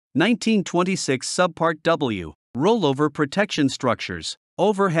1926 Subpart W. Rollover protection structures,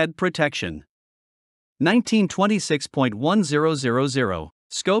 overhead protection. 1926.1000.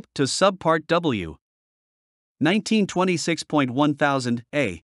 Scope to Subpart W. 1926.1000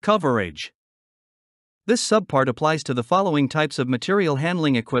 A. Coverage. This subpart applies to the following types of material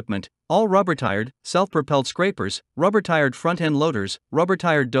handling equipment: all rubber-tired, self-propelled scrapers, rubber-tired front-end loaders,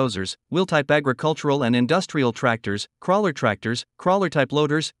 rubber-tired dozers, wheel-type agricultural and industrial tractors, crawler-type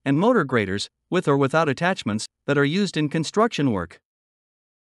loaders, and motor graders, with or without attachments, that are used in construction work.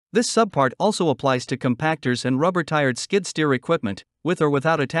 This subpart also applies to compactors and rubber-tired skid-steer equipment, with or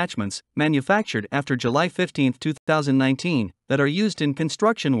without attachments, manufactured after July 15, 2019, that are used in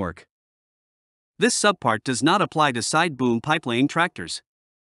construction work. This subpart does not apply to side boom pipelaying tractors.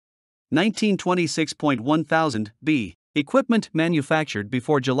 1926.1000 B. Equipment manufactured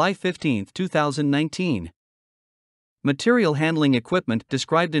before July 15, 2019. Material handling equipment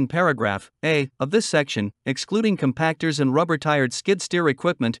described in paragraph A of this section, excluding compactors and rubber-tired skid-steer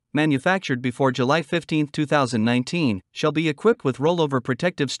equipment manufactured before July 15, 2019, shall be equipped with rollover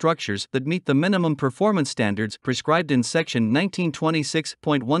protective structures that meet the minimum performance standards prescribed in section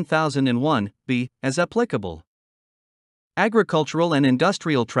 1926.1001 B, as applicable. Agricultural and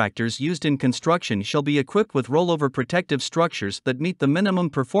industrial tractors used in construction shall be equipped with rollover protective structures that meet the minimum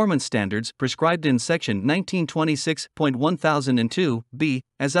performance standards prescribed in section 1926.1002 B,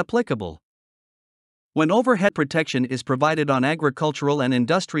 as applicable. When overhead protection is provided on agricultural and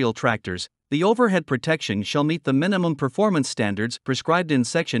industrial tractors, the overhead protection shall meet the minimum performance standards prescribed in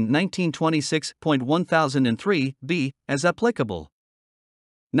section 1926.1003 B, as applicable.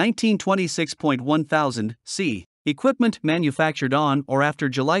 1926.1000 C. Equipment manufactured on or after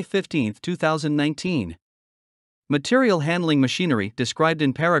July 15, 2019. Material handling machinery described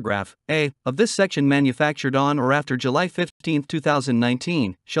in paragraph A of this section manufactured on or after July 15,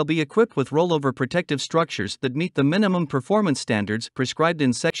 2019, shall be equipped with rollover protective structures that meet the minimum performance standards prescribed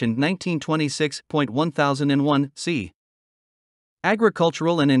in section 1926.1001 C.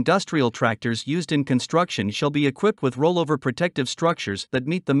 Agricultural and industrial tractors used in construction shall be equipped with rollover protective structures that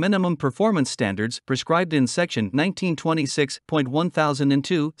meet the minimum performance standards prescribed in section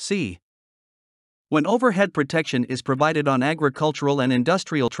 1926.1002 C. When overhead protection is provided on agricultural and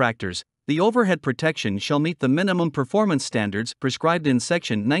industrial tractors, the overhead protection shall meet the minimum performance standards prescribed in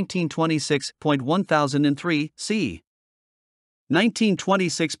section 1926.1003 C.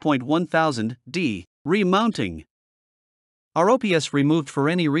 1926.1000 D. Remounting. ROPS removed for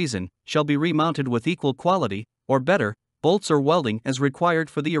any reason shall be remounted with equal quality, or better, bolts or welding as required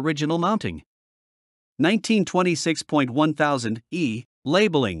for the original mounting. 1926.1000 E.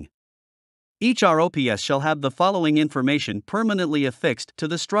 Labeling. Each ROPS shall have the following information permanently affixed to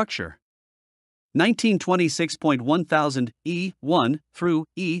the structure. 1926.1000 E1 through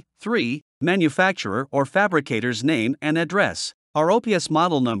E3, manufacturer or fabricator's name and address, ROPS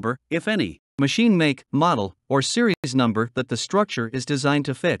model number, if any, machine make, model, or series number that the structure is designed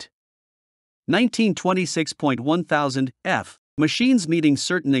to fit. 1926.1000 F. Machines meeting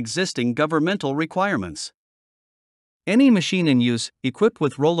certain existing governmental requirements. Any machine in use, equipped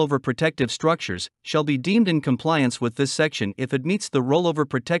with rollover protective structures, shall be deemed in compliance with this section if it meets the rollover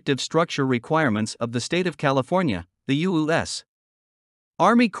protective structure requirements of the State of California, the U.S.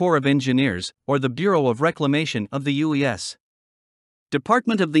 Army Corps of Engineers, or the Bureau of Reclamation of the U.S.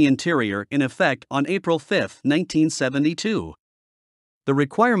 Department of the Interior in effect on April 5, 1972. The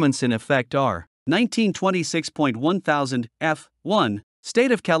requirements in effect are 1926.1000 F1,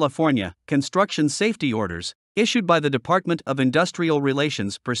 State of California, Construction Safety Orders, issued by the Department of Industrial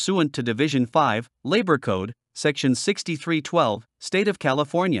Relations pursuant to Division 5, Labor Code, Section 6312, State of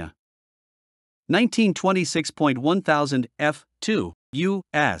California. 1926.1000 F2,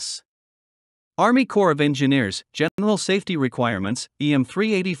 U.S. Army Corps of Engineers, General Safety Requirements, EM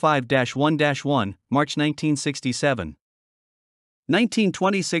 385-1-1, March 1967.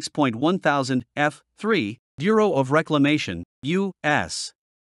 1926.1000 F3, Bureau of Reclamation, U.S.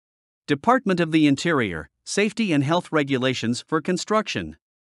 Department of the Interior, Safety and Health Regulations for Construction.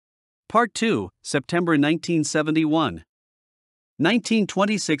 Part 2, September 1971.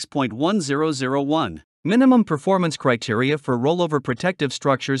 1926.1001. Minimum performance criteria for rollover protective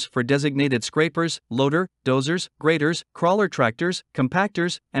structures for designated scrapers, loader, dozers, graders, crawler tractors,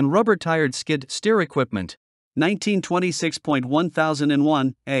 compactors, and rubber-tired skid-steer equipment.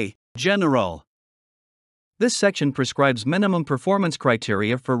 1926.1001 A. General. This section prescribes minimum performance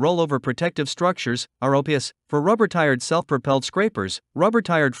criteria for rollover protective structures, ROPS, for rubber-tired self-propelled scrapers,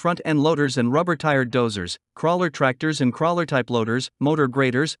 rubber-tired front-end loaders and rubber-tired dozers, crawler tractors and crawler-type loaders, motor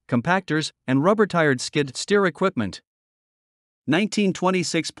graders, compactors, and rubber-tired skid-steer equipment.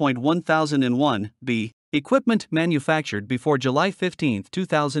 1926.1001 B. Equipment manufactured before July 15,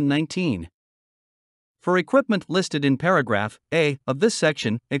 2019. For equipment listed in paragraph A of this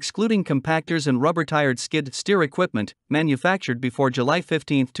section, excluding compactors and rubber-tired skid steer equipment manufactured before July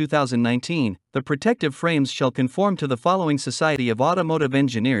 15, 2019, the protective frames shall conform to the following Society of Automotive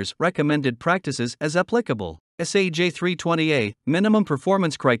Engineers recommended practices as applicable. SAJ 320A, Minimum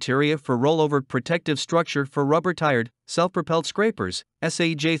Performance Criteria for Rollover Protective Structure for Rubber-Tired, Self-Propelled Scrapers.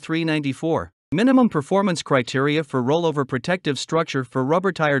 SAJ 394. Minimum Performance Criteria for Rollover Protective Structure for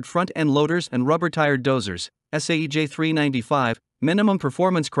Rubber-Tired Front-End Loaders and Rubber-Tired Dozers. SAEJ 395. Minimum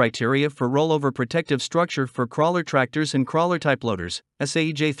Performance Criteria for Rollover Protective Structure for Crawler Tractors and Crawler-Type Loaders.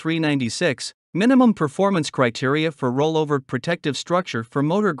 SAEJ 396. Minimum Performance Criteria for Rollover Protective Structure for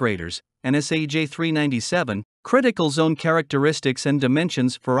Motor Graders. And SAEJ 397. Critical Zone Characteristics and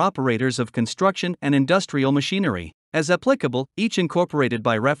Dimensions for Operators of Construction and Industrial Machinery. As applicable, each incorporated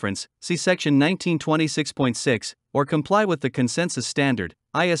by reference, see Section 1926.6, or comply with the Consensus Standard,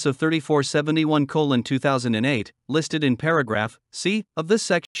 ISO 3471:2008, listed in paragraph C of this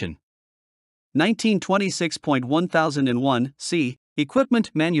section. 1926.1001 C.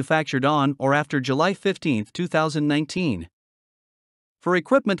 Equipment manufactured on or after July 15, 2019. For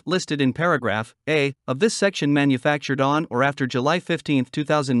equipment listed in paragraph A of this section manufactured on or after July 15,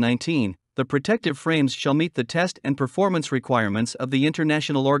 2019, the protective frames shall meet the test and performance requirements of the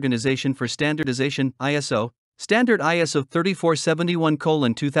International Organization for Standardization (ISO) Standard ISO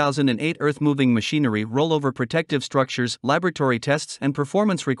 3471:2008 Earth-Moving Machinery Rollover Protective Structures Laboratory Tests and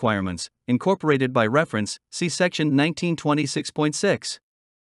Performance Requirements, incorporated by reference, see Section 1926.6.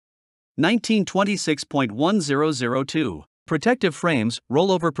 1926.1002. Protective frames,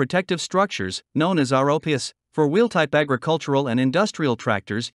 rollover protective structures, known as ROPS, for wheel-type agricultural and industrial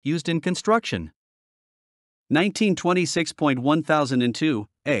tractors used in construction. 1926.1002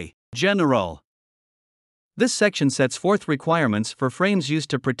 A. General. This section sets forth requirements for frames used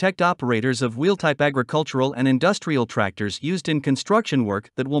to protect operators of wheel-type agricultural and industrial tractors used in construction work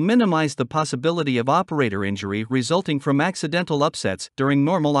that will minimize the possibility of operator injury resulting from accidental upsets during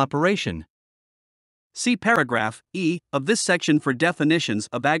normal operation. See paragraph E of this section for definitions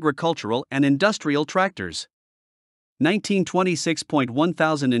of agricultural and industrial tractors.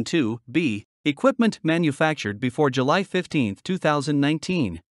 1926.1002 B. Equipment manufactured before July 15,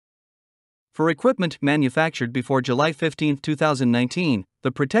 2019. For equipment manufactured before July 15, 2019,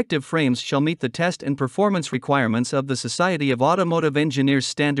 the protective frames shall meet the test and performance requirements of the Society of Automotive Engineers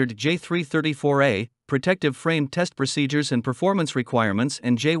Standard J334A, Protective Frame Test Procedures and Performance Requirements,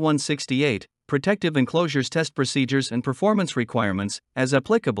 and J168, Protective Enclosures Test Procedures and Performance Requirements, as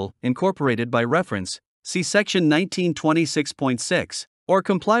applicable, incorporated by reference, see Section 1926.6, or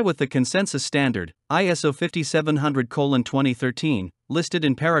comply with the Consensus Standard, ISO 5700:2013, listed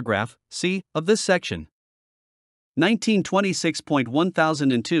in paragraph C of this section.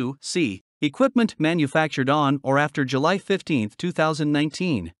 1926.1002 C. Equipment manufactured on or after July 15,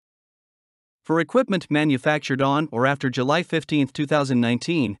 2019. For equipment manufactured on or after July 15,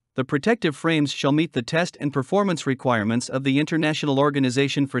 2019, the protective frames shall meet the test and performance requirements of the International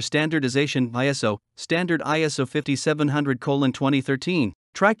Organization for Standardization (ISO) Standard ISO 5700:2013.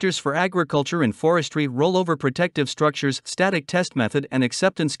 Tractors for agriculture and forestry rollover protective structures static test method and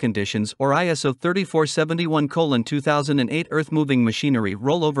acceptance conditions or ISO 3471:2008 earth-moving machinery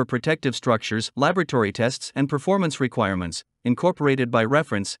rollover protective structures laboratory tests and performance requirements, incorporated by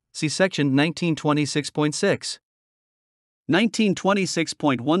reference, see Section 1926.6.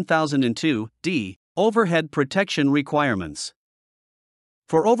 1926.1002 D. Overhead protection requirements.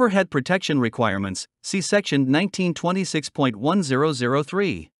 For overhead protection requirements, see Section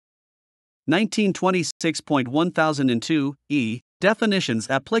 1926.1003. 1926.1002 E. Definitions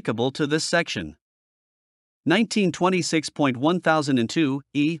applicable to this section. 1926.1002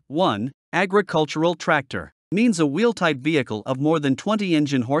 E. 1. Agricultural tractor means a wheel-type vehicle of more than 20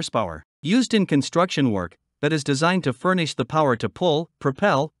 engine horsepower, used in construction work, that is designed to furnish the power to pull,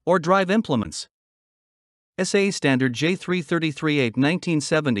 propel, or drive implements. SAE Standard J333-8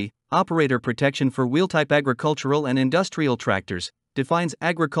 1970, Operator Protection for Wheel-Type Agricultural and Industrial Tractors, defines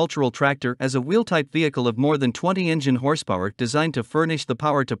agricultural tractor as a wheel-type vehicle of more than 20 engine horsepower designed to furnish the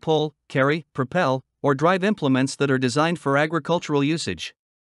power to pull, carry, propel, or drive implements that are designed for agricultural usage.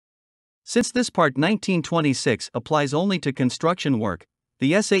 Since this Part 1926 applies only to construction work,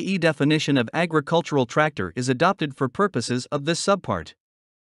 the SAE definition of agricultural tractor is adopted for purposes of this subpart.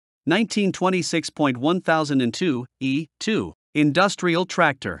 1926.1002 E. 2. Industrial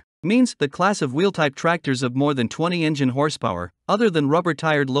tractor means the class of wheel-type tractors of more than 20 engine horsepower, other than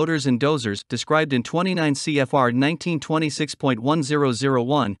rubber-tired loaders and dozers described in 29 CFR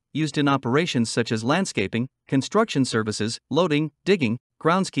 1926.1001, used in operations such as landscaping, construction services, loading, digging,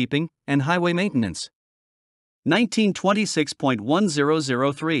 groundskeeping, and highway maintenance.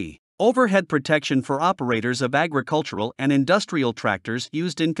 1926.1003. Overhead protection for operators of agricultural and industrial tractors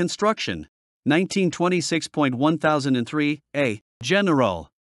used in construction. 1926.1003, A. General.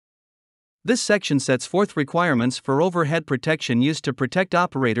 This section sets forth requirements for overhead protection used to protect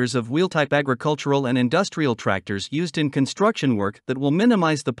operators of wheel-type agricultural and industrial tractors used in construction work that will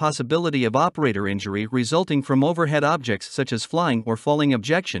minimize the possibility of operator injury resulting from overhead objects such as flying or falling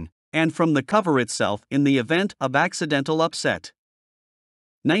objection, and from the cover itself in the event of accidental upset.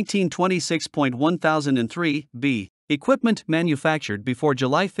 1926.1003, B. Equipment manufactured before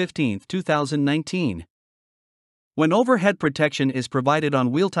July 15, 2019. When overhead protection is provided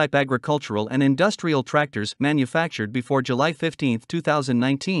on wheel-type agricultural and industrial tractors manufactured before July 15,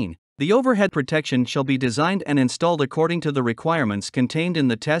 2019, the overhead protection shall be designed and installed according to the requirements contained in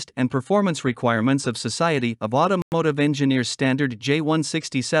the Test and Performance Requirements of Society of Automotive Engineers Standard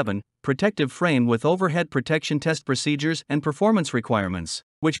J167, Protective Frame with Overhead Protection Test Procedures and Performance Requirements,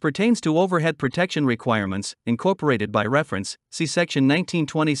 which pertains to overhead protection requirements, incorporated by reference, see Section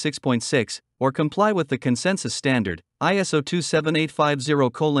 1926.6, or comply with the Consensus Standard, ISO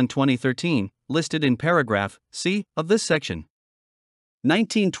 27850:2013, listed in paragraph C of this section.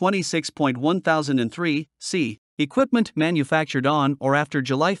 1926.1003, C. Equipment manufactured on or after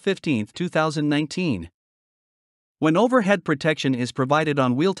July 15, 2019. When overhead protection is provided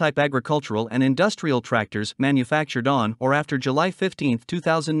on wheel-type agricultural and industrial tractors manufactured on or after July 15,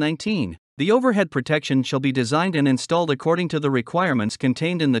 2019, the overhead protection shall be designed and installed according to the requirements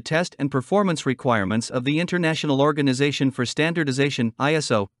contained in the Test and Performance Requirements of the International Organization for Standardization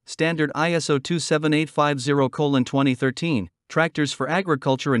 (ISO) Standard ISO 27850:2013, Tractors for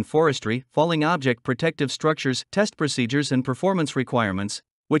Agriculture and Forestry, Falling Object Protective Structures, Test Procedures and Performance Requirements,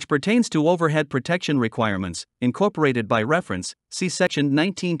 which pertains to overhead protection requirements, incorporated by reference, see Section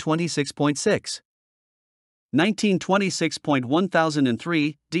 1926.6.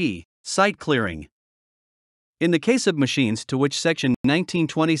 1926.1003, D. Site clearing. In the case of machines to which Section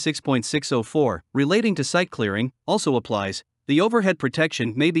 1926.604, relating to site clearing, also applies, the overhead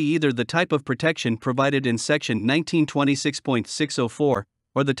protection may be either the type of protection provided in Section 1926.604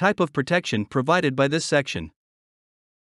 or the type of protection provided by this section.